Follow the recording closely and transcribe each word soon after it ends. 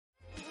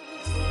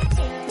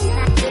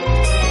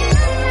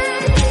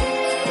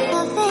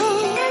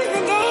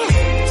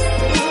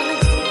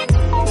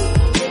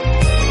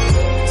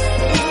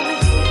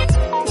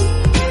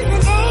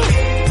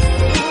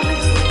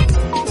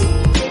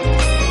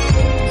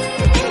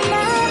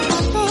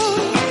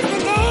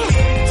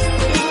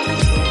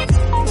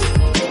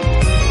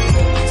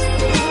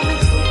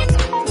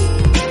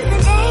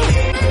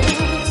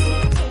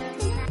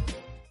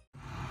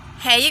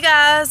Hey you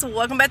guys,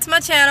 welcome back to my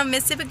channel,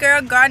 Mississippi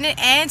Girl Gardening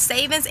and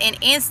Savings in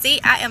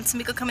NC. I am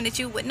Tamika coming at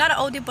you with not an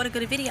oldie but a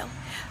good video.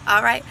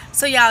 Alright,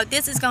 so y'all,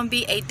 this is going to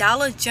be a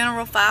Dollar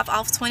General 5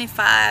 off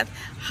 25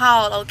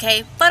 haul,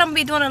 okay? But I'm going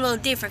to be doing a little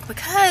different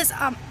because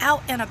I'm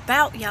out and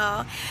about,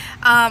 y'all.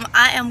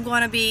 I am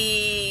going to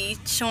be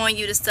showing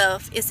you the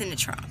stuff. It's in the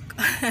trunk.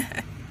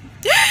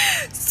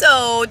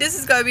 So this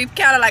is going to be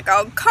kind of like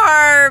a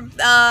carb,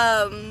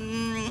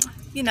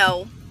 you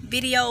know,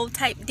 video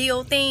type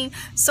deal thing.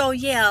 So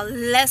yeah,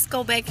 let's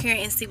go back here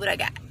and see what I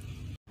got.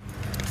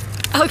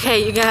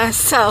 Okay you guys,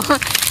 so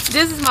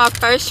this is my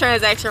first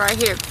transaction right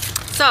here.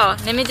 So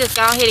let me just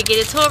go ahead and get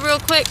into it real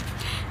quick.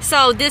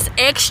 So this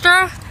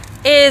extra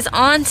is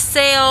on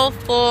sale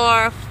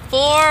for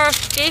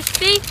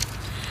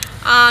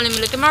 $4.50. Let me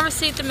look at my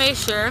receipt to make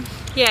sure.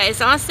 Yeah,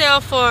 it's on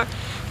sale for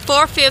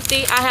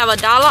 $4.50. I have a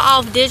 $1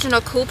 off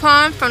digital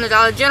coupon from the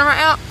Dollar General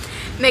app,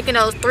 making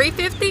those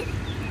 $3.50.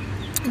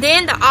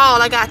 Then the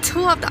all, I got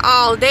two of the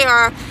all. They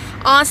are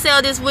on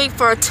sale this week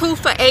for 2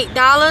 for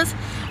 $8.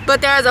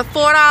 But there's a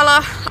 $4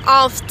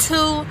 off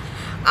 2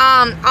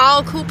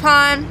 all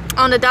coupon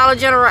on the Dollar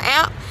General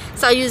app.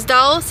 So I use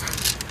those.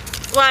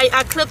 Well,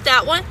 I clipped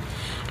that one.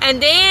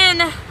 And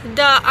then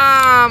the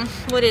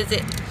what is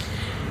it?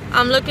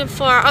 I'm looking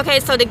for, okay,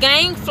 so the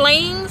Gang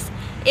Flings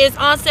is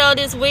on sale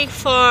this week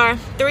for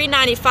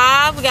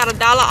 $3.95. We got a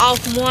 $1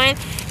 off 1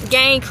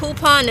 Gang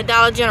coupon in the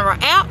Dollar General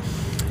app.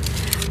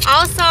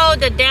 Also,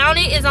 the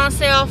Downy is on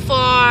sale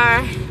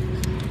for,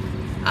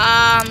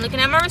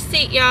 looking at my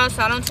receipt, y'all,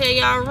 so I don't tell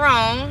y'all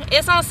wrong.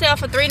 It's on sale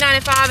for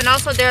 $3.95, and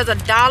also there's a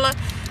 $1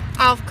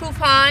 off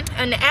coupon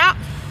in the app.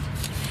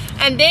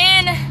 And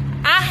then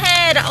I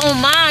had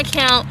on my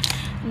account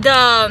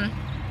the,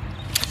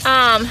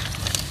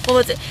 what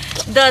was it?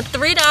 The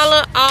 $3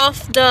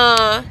 off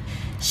the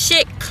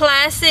Schick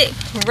Classic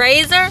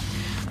razor.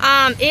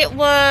 It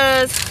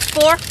was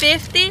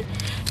 $4.50.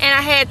 And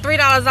I had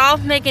 $3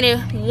 off, making it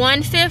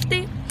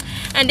 $1.50.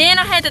 And then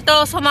I had to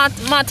throw, so my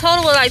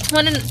total was like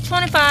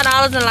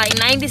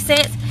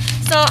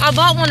 $25.90. So I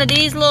bought one of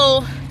these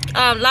little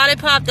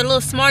lollipop, the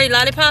little Smarty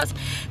lollipops.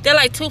 They're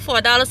like 2 for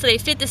 $1, so they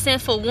 50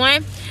 cents for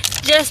one,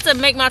 just to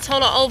make my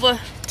total over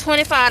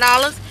 $25.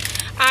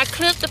 I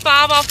clipped the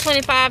 5 off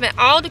 25 and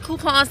all the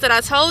coupons that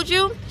I told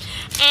you,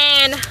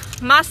 and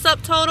my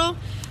subtotal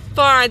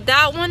for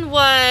that one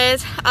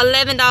was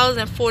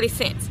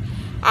 $11.40.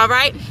 All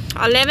right,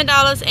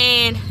 $11,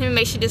 and let me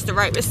make sure this is the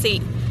right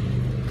receipt,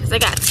 because I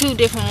got 2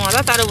 different ones.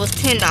 I thought it was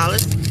 $10.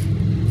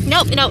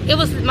 Nope, it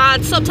was, my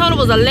subtotal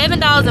was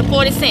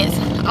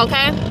 $11.40.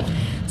 Okay,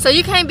 so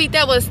you can't beat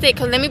that with a stick,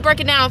 because let me break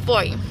it down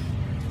for you.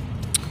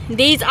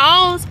 These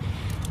alls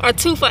are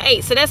 2 for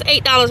 $8, so that's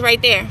 $8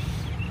 right there.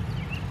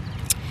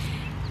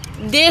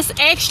 This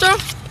extra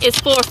is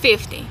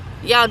 $4.50.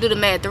 Y'all do the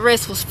math. The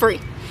rest was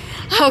free.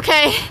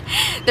 Okay,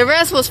 the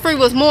rest was free,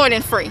 was more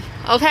than free.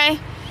 Okay,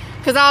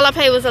 because all I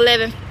paid was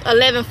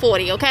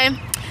 $11.40. Okay,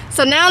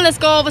 so now let's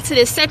go over to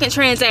this second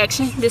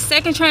transaction. This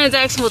second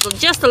transaction was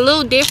just a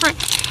little different.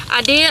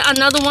 I did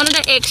another one of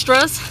the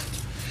extras,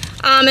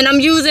 and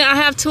I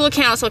have 2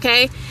 accounts.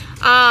 Okay,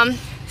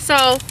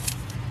 so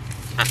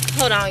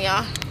hold on,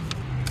 y'all.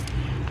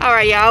 All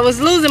right, y'all, I was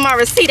losing my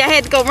receipt. I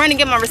had to go run and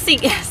get my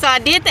receipt. So I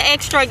did the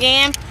extra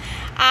again.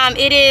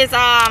 It is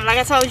like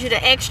I told you,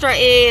 the extra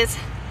is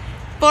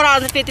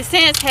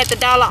 $4.50. Had the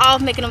 $1 off,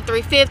 making them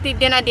 $3.50.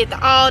 Then I did the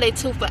all, they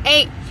 2 for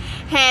 $8.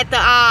 Had the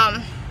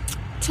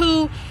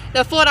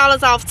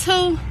 $4 off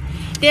 2.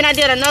 Then I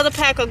did another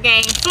pack of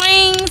Gang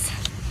Flings.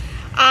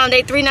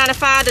 They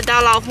 $3.95, the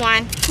 $1 off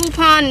 1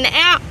 coupon in the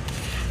app.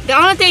 The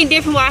only thing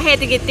different why I had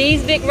to get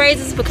these big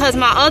razors, because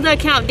my other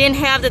account didn't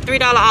have the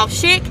 $3 off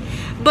Schick,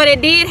 but it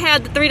did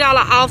have the $3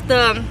 off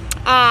the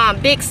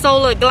Big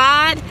Solar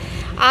Glide.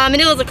 And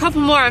it was a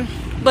couple more,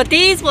 but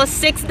these was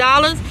 $6.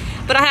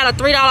 But I had a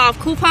 $3 off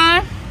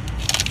coupon,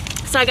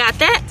 so I got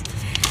that.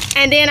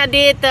 And then I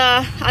did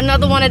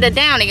another one of the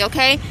Downy.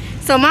 Okay,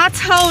 so my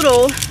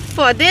total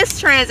for this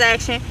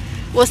transaction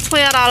was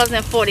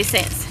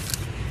 $12.40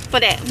 for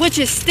that, which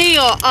is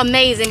still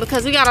amazing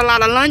because we got a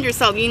lot of laundry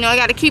soap. You know, I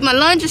got to keep my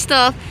laundry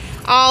stuff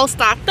all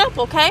stocked up.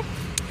 Okay,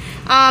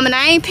 and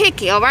I ain't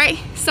picky. All right,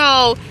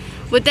 so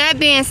with that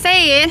being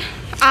said,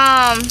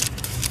 I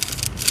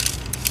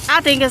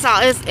think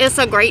it's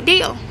a great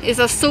deal. It's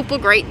a super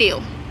great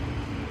deal.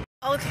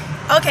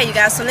 Okay you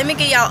guys, so let me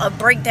give y'all a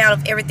breakdown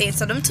of everything.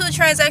 So them 2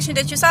 transactions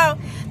that you saw,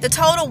 the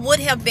total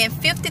would have been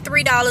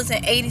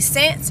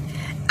 $53.80.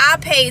 I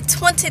paid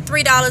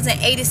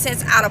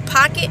 $23.80 out of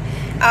pocket.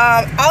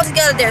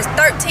 Altogether there's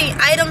 13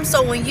 items,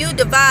 so when you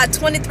divide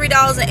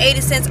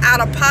 $23.80 out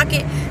of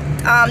pocket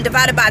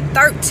divided by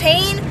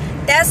 13,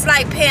 that's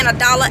like paying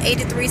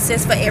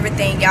 $1.83 for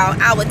everything, y'all.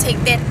 I would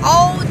take that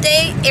all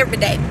day, every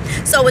day.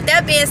 So with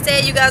that being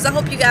said, you guys, I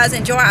hope you guys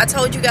enjoy. I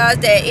told you guys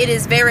that it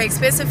is very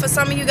expensive for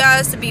some of you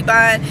guys to be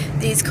buying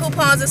these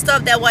coupons and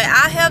stuff. That way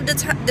I have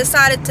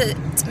decided to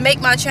make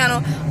my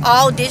channel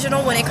all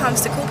digital when it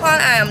comes to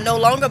coupon. I am no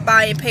longer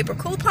buying paper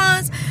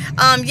coupons.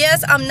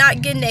 Yes, I'm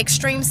not getting the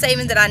extreme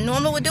savings that I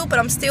normally would do, but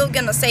I'm still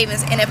getting a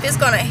savings. And if it's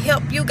gonna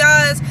help you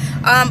guys,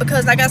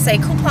 because like I say,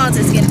 coupons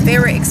is getting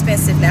very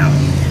expensive now,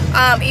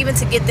 even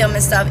to get them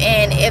and stuff.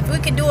 And if we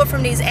can do it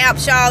from these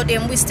apps, y'all,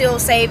 then we still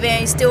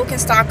saving, still can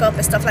stock up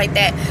and stuff like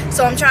that.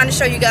 So I'm trying to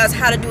show you guys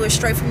how to do it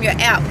straight from your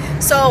app.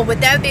 So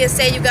with that being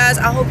said, you guys,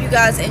 I hope you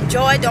guys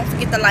enjoyed. Don't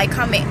forget to like,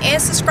 comment,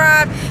 and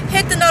subscribe.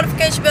 Hit the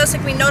notification bell so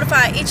you can be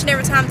notified each and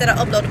every time that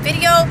I upload a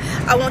video.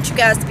 I want you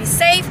guys to be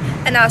safe,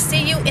 and I'll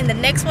see you in the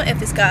next one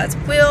if it's God's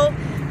will.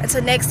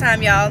 Until next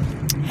time, y'all,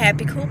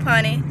 happy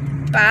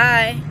couponing.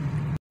 Bye.